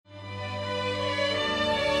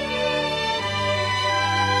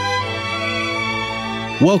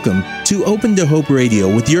Welcome to Open to Hope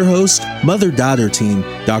Radio with your host, mother-daughter team,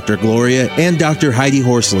 Dr. Gloria and Dr. Heidi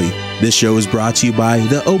Horsley. This show is brought to you by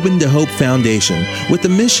the Open to Hope Foundation with the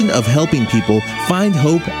mission of helping people find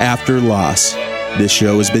hope after loss. This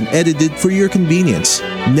show has been edited for your convenience.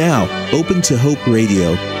 Now, Open to Hope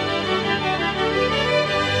Radio.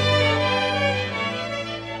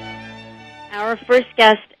 Our first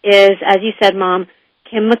guest is, as you said, Mom,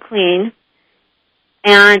 Kim McLean.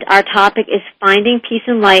 And our topic is Finding Peace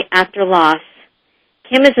and Light After Loss.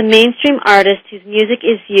 Kim is a mainstream artist whose music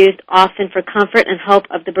is used often for comfort and hope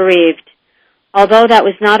of the bereaved. Although that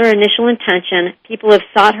was not her initial intention, people have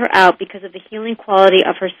sought her out because of the healing quality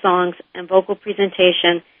of her songs and vocal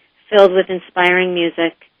presentation filled with inspiring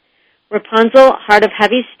music. Rapunzel, Heart of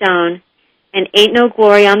Heavy Stone, and Ain't No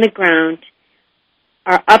Glory on the Ground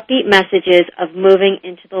are upbeat messages of moving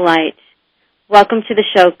into the light. Welcome to the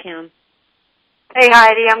show, Kim. Hey,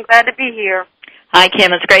 Heidi, I'm glad to be here. Hi,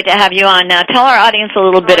 Kim. It's great to have you on. Now, tell our audience a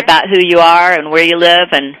little bit about who you are and where you live.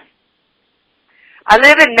 And I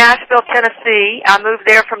live in Nashville, Tennessee. I moved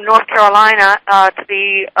there from North Carolina to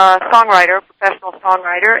be a songwriter, professional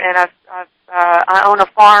songwriter, and I own a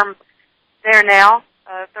farm there now,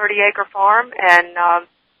 a 30-acre farm, and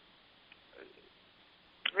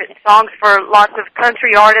written songs for lots of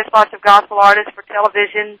country artists, lots of gospel artists for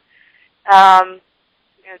television.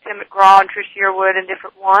 Tim McGraw and Trish Yearwood and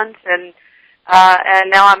different ones, and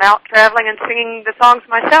now I'm out traveling and singing the songs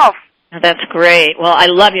myself. That's great. Well, I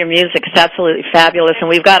love your music. It's absolutely fabulous, and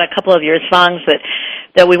we've got a couple of your songs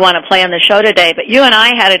that we want to play on the show today. But you and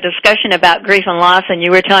I had a discussion about grief and loss, and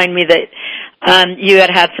you were telling me that you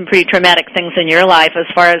had some pretty traumatic things in your life as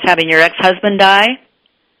far as having your ex-husband die.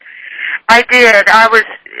 I did.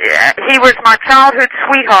 He was my childhood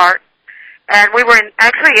sweetheart. And we were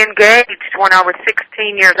actually engaged when I was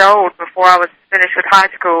 16 years old before I was finished with high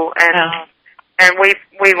school. And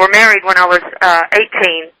we were married when I was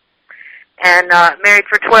 18. And married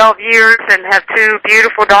for 12 years and have two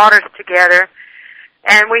beautiful daughters together.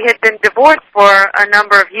 And we had been divorced for a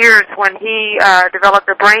number of years when he developed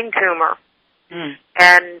a brain tumor.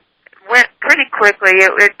 And went pretty quickly.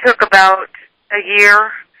 It took about a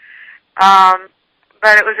year.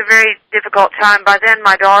 But it was a very difficult time. By then,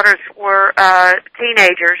 my daughters were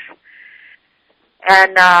teenagers,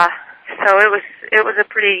 and so it was a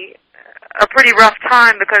pretty rough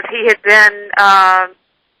time because he had been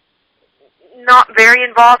not very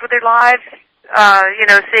involved with their lives.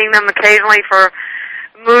 Seeing them occasionally for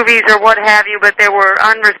movies or what have you, but there were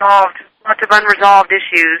lots of unresolved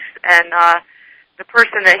issues, and the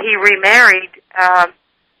person that he remarried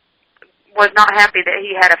was not happy that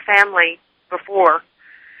he had a family before.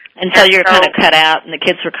 And so you're kind of cut out, and the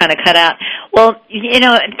kids were kind of cut out. Well,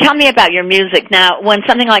 tell me about your music. Now, when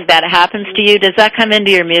something like that happens to you, does that come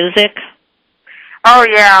into your music? Oh,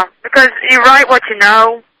 yeah, because you write what you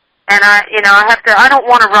know, and I don't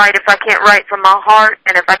want to write if I can't write from my heart,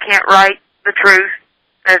 and if I can't write the truth,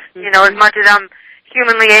 as much as I'm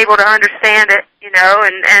humanly able to understand it,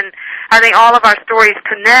 and I think all of our stories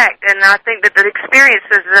connect, and I think that the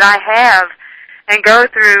experiences that I have and go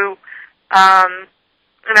through,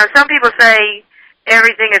 some people say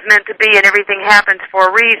everything is meant to be and everything happens for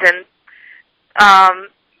a reason.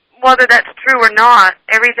 Whether that's true or not,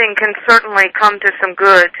 everything can certainly come to some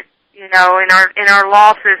good. In our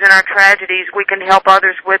losses and our tragedies, we can help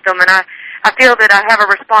others with them. And I feel that I have a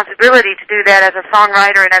responsibility to do that as a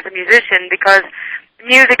songwriter and as a musician because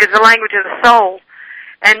music is the language of the soul.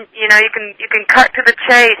 And, you can cut to the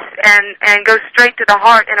chase and go straight to the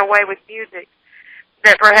heart in a way with music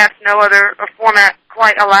that perhaps no other format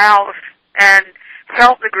quite allows, and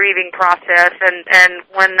help the grieving process. And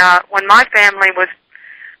when my family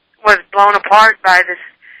was blown apart by this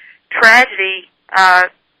tragedy,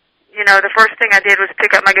 the first thing I did was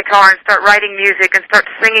pick up my guitar and start writing music and start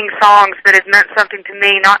singing songs that had meant something to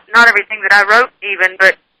me. Not everything that I wrote even,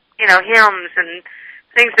 but hymns and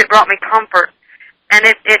things that brought me comfort. And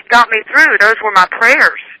it got me through. Those were my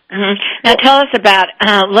prayers. Mm-hmm. Now tell us about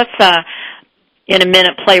in a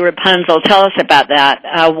minute, play Rapunzel. Tell us about that.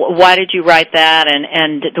 Why did you write that,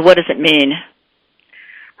 and what does it mean?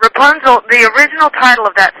 Rapunzel, the original title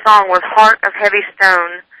of that song was Heart of Heavy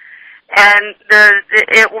Stone, and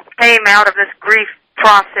it came out of this grief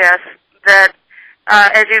process that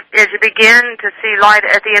as you begin to see light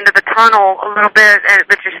at the end of the tunnel a little bit,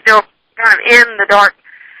 but you're still kind of in the dark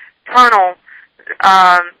tunnel,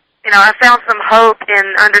 I found some hope in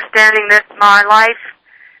understanding that my life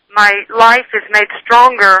is made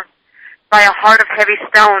stronger by a heart of heavy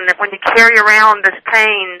stone, that when you carry around this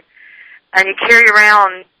pain and you carry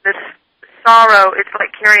around this sorrow, it's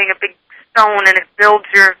like carrying a big stone, and it builds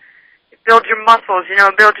build your muscles,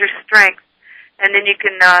 build your strength, and then you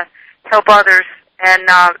can help others. And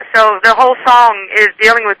so the whole song is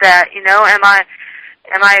dealing with that. Am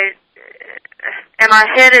I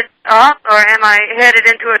headed up, or am I headed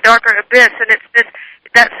into a darker abyss? And it's this,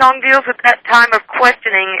 that song deals with that time of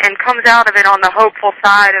questioning and comes out of it on the hopeful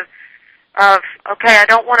side of okay, I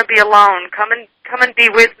don't want to be alone. Come and be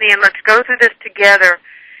with me, and let's go through this together.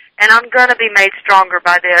 And I'm going to be made stronger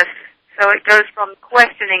by this. So it goes from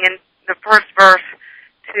questioning in the first verse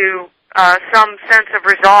to some sense of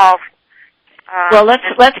resolve. Well,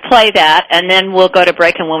 let's play that, and then we'll go to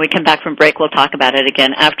break, and when we come back from break, we'll talk about it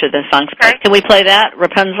again after the song's played. Can we play that,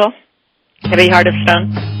 Rapunzel? Heavy Heart of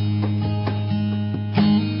Stone?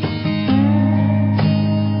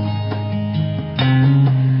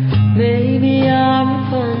 Maybe I'm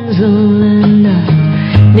Rapunzel, and I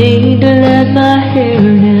need to let my hair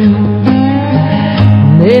down.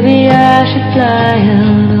 Maybe I should fly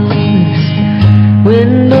out of this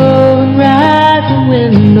window and ride the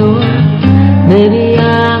window. Maybe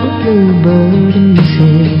I'm a bluebird and this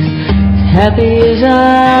is as happy as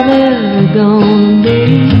I'm ever gonna be.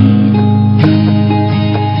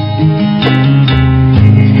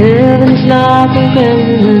 Heaven's like a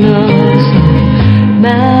remnant of some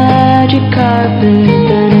magic carpet,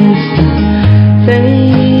 and it's the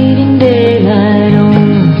fading daylight on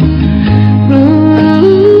the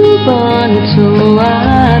roof on it. So I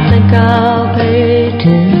think I'll pay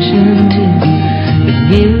attention to the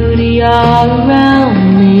beauty all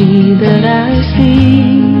around me that I see.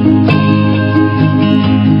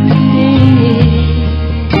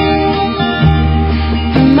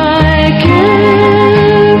 Am I carrying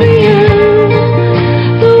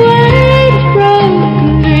the weight of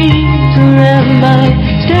broken dreams, or am I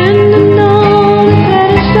standing on a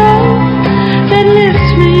pedestal that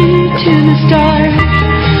lifts me to the stars?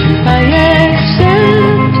 I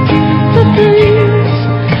accept the things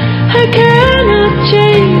I cannot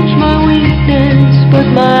change, my weakness, but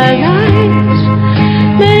my life's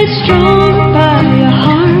made strong by a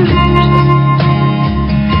heart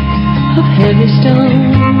of heavy stone.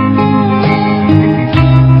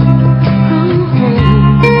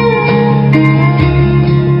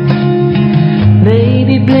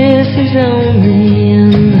 Maybe bliss is only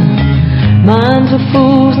in the minds of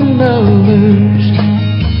fools and lovers,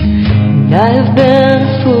 and I have been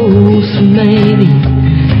a fool, so maybe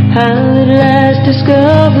I'll at last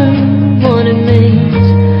discover what it means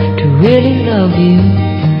to really love you,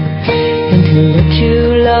 and to let you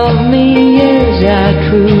love me as I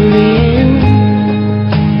truly am.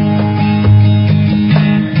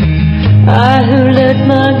 I who let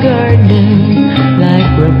my guard down like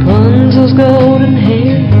Rapunzel's golden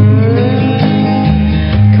hair,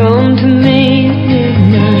 come to me at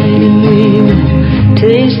midnight and we will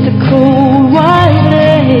taste the cold white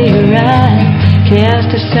air. I cast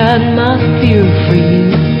aside my fear for you.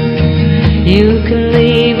 You can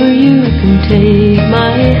leave or you can take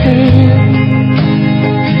my hand.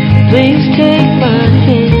 Please take my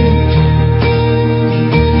hand.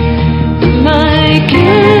 Am I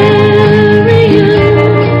carrying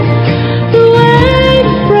the weight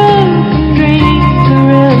of broken dreams, or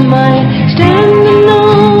am I standing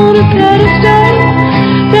on a pedestal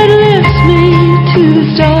that lifts me to the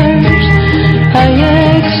stars? I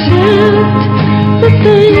accept the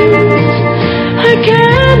things I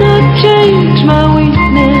cannot change, my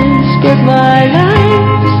weakness, but my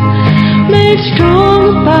life's made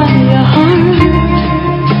strong by a heart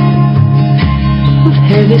of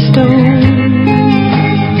heavy stone.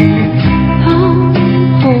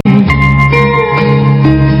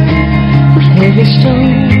 Of heavy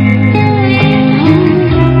stone.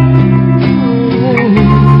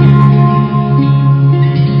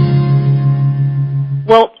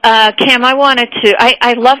 Well, Cam, I wanted to.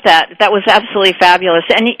 I love that. That was absolutely fabulous.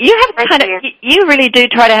 And you have you really do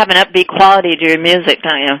try to have an upbeat quality to your music,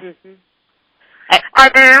 don't you? Mm-hmm. I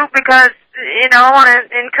do, because I want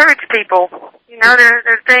to encourage people. There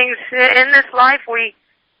are things in this life we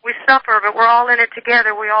suffer, but we're all in it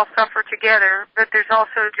together. We all suffer together. But there's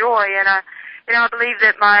also joy, and I believe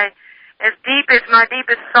that as deep as my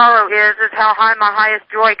deepest sorrow is how high my highest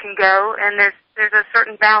joy can go, and there's a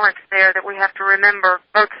certain balance there that we have to remember,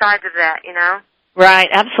 both sides of that, Right,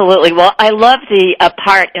 absolutely. Well, I love the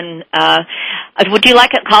part in, would you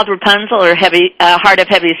like it called Rapunzel or Heart of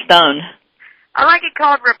Heavy Stone? I like it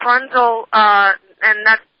called Rapunzel, and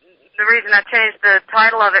that's the reason I changed the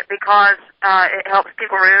title of it, because it helps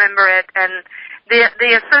people remember it, and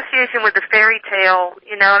the association with the fairy tale,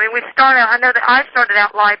 I know that I started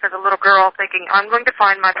out life as a little girl thinking, I'm going to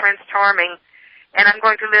find my Prince Charming, and I'm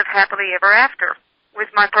going to live happily ever after. with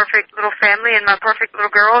my perfect little family and my perfect little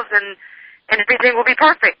girls, and everything will be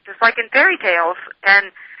perfect, just like in fairy tales.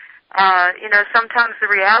 And sometimes the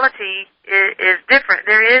reality is different.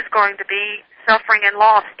 There is going to be suffering and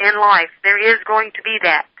loss in life. There is going to be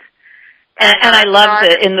that. And I loved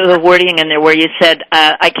in the wording in there where you said,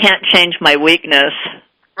 I can't change my weakness.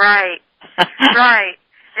 Right. Right.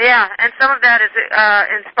 Yeah, and some of that is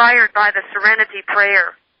inspired by the Serenity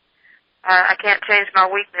Prayer. I can't change my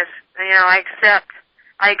weakness. I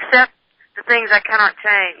accept the things I cannot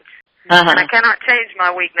change. And I cannot change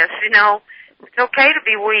my weakness. It's okay to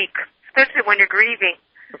be weak, especially when you're grieving.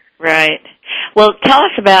 Right. Well, tell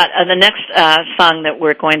us about the next song that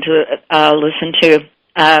we're going to listen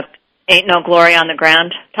to, Ain't No Glory on the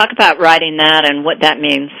Ground. Talk about writing that and what that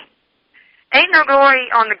means. Ain't No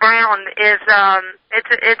Glory on the Ground is,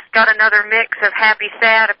 it's got another mix of happy,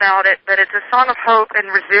 sad about it, but it's a song of hope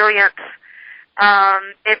and resilience.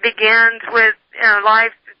 It begins with,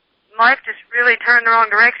 life just really turned the wrong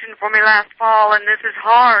direction for me last fall, and this is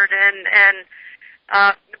hard,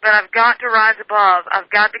 but I've got to rise above. I've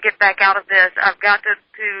got to get back out of this. I've got to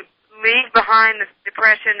leave behind this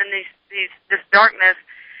depression and this darkness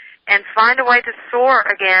and find a way to soar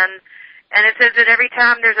again. And it says that every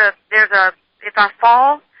time if I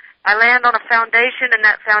fall, I land on a foundation, and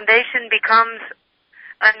that foundation becomes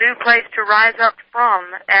a new place to rise up from.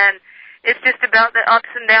 And it's just about the ups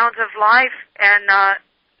and downs of life, and that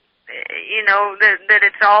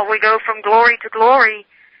it's all, we go from glory to glory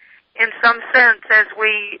in some sense as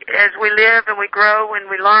we live and we grow and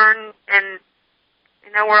we learn, and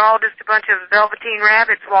we're all just a bunch of velveteen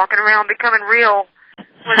rabbits walking around becoming real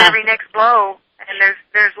with every next blow, and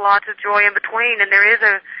there's lots of joy in between, and there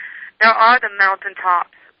are the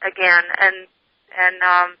mountaintops again, and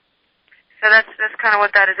so that's kind of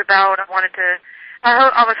what that is about. I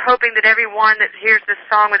was hoping that everyone that hears this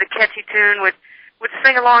song with a catchy tune would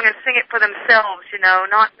sing along and sing it for themselves,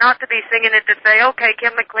 not to be singing it to say, okay,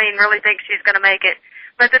 Kim McLean really thinks she's going to make it,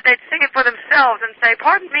 but that they'd sing it for themselves and say,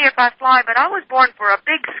 pardon me if I fly, but I was born for a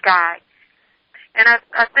big sky. And I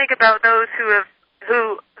think about those who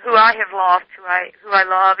I have lost, who I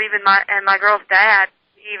love, even my girl's dad,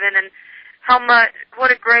 even, and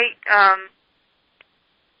what a great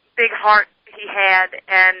big heart he had,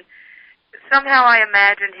 and somehow I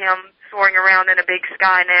imagine him soaring around in a big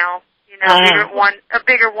sky now. A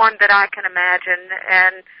bigger one that I can imagine,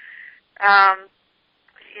 and I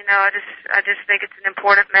just think it's an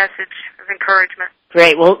important message of encouragement.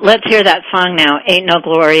 Great. Well, let's hear that song now. Ain't No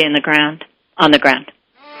Glory on the Ground.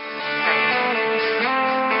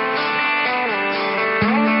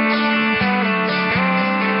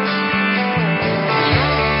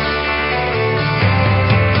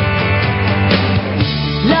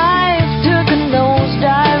 Life took a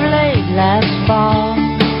nosedive late last fall.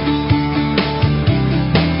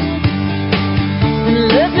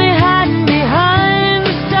 Left me hiding behind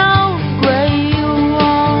the stone gray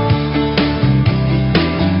wall,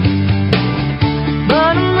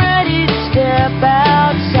 but I'm ready to step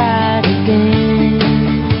outside again.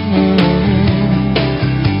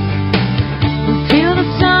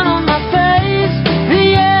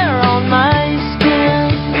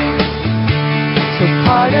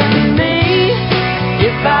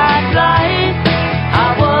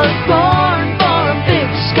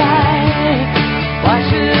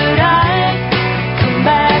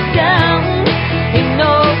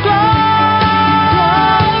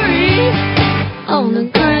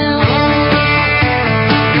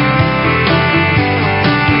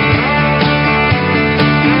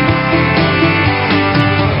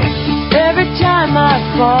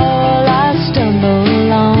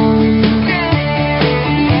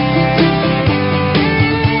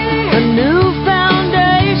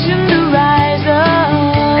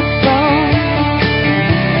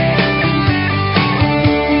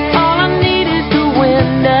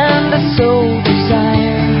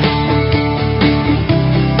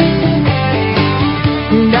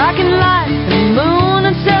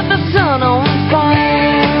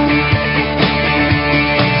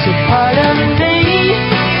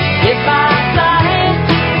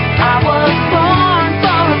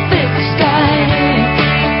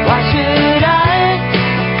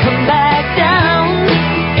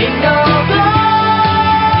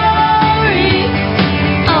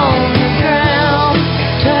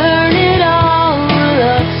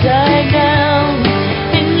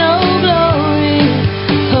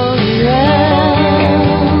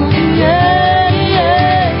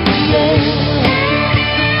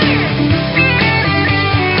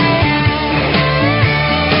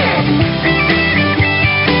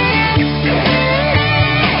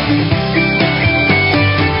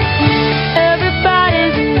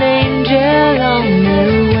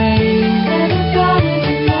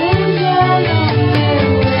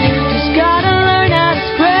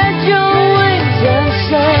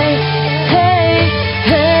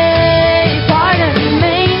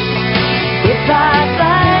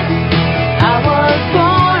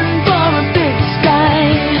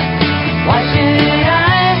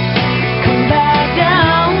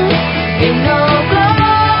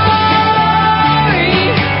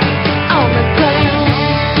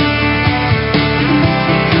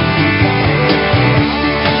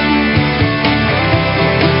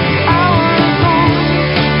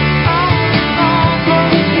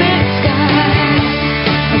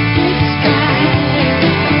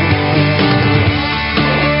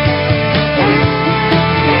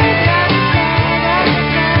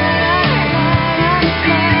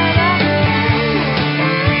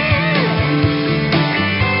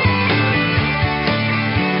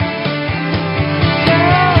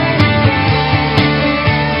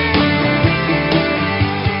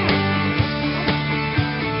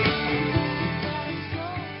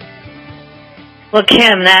 Well,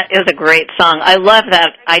 Kim, that is a great song. I love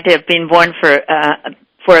that idea of being born for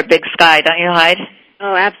a big sky, don't you, Heidi?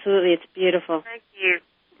 Oh, absolutely. It's beautiful. Thank you.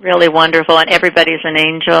 Really wonderful, and everybody's an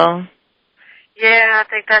angel. Yeah, I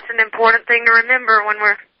think that's an important thing to remember when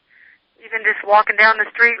we're even just walking down the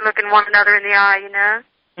street looking one another in the eye, you know?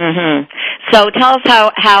 Mm-hmm. So tell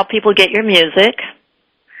us how people get your music.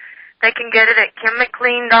 They can get it at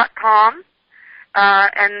kimmclean.com.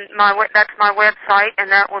 And that's my website,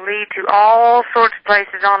 and that will lead to all sorts of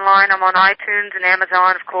places online. I'm on iTunes and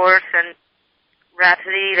Amazon, of course, and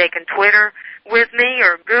Rhapsody. They can Twitter with me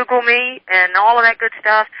or Google me and all of that good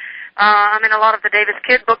stuff. I'm in a lot of the Davis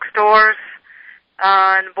Kid bookstores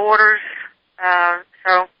and Borders,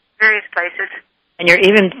 so various places. And you're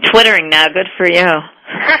even Twittering now. Good for you.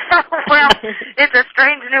 Well, it's a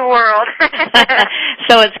strange new world.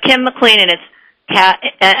 So it's Kim McLean, and it's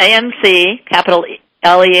MC, capital Lean.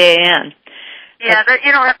 Yeah,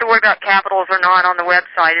 you don't have to worry about capitals or not on the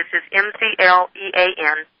website. It's just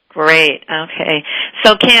McLean. Great. Okay.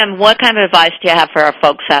 So, Kim, what kind of advice do you have for our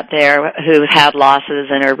folks out there who had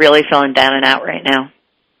losses and are really feeling down and out right now?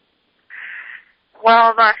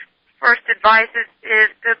 Well, my first advice is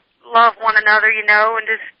to love one another, you know, and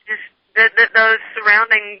just that those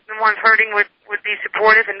surrounding the ones hurting would be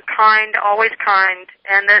supportive and kind, always kind,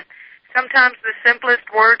 and that sometimes the simplest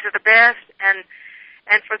words are the best, and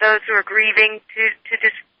for those who are grieving to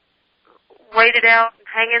just wait it out and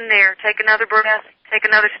hang in there, take another breath, take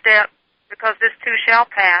another step, because this too shall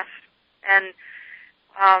pass, and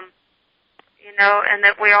you know, and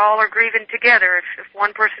that we all are grieving together. If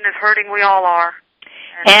one person is hurting, we all are.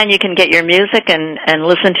 And you can get your music and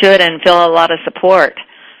listen to it and feel a lot of support.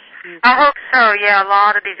 I hope so. Yeah, a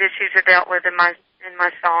lot of these issues are dealt with in my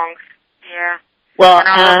songs. Yeah. Well,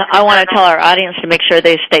 I want to tell our audience to make sure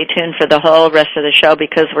they stay tuned for the whole rest of the show,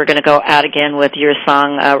 because we're going to go out again with your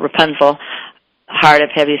song, Rapunzel, Heart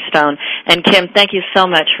of Heavy Stone. And, Kim, thank you so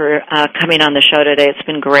much for coming on the show today. It's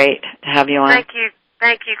been great to have you on. Thank you.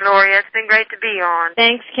 Thank you, Gloria. It's been great to be on.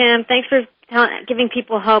 Thanks, Kim. Thanks for giving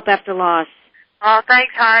people hope after loss. Oh,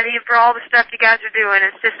 thanks, Heidi, and for all the stuff you guys are doing.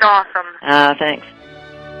 It's just awesome. Thanks.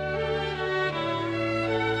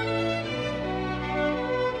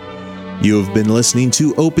 You have been listening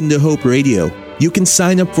to Open to Hope Radio. You can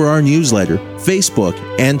sign up for our newsletter, Facebook,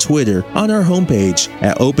 and Twitter on our homepage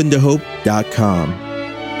at opentohope.com.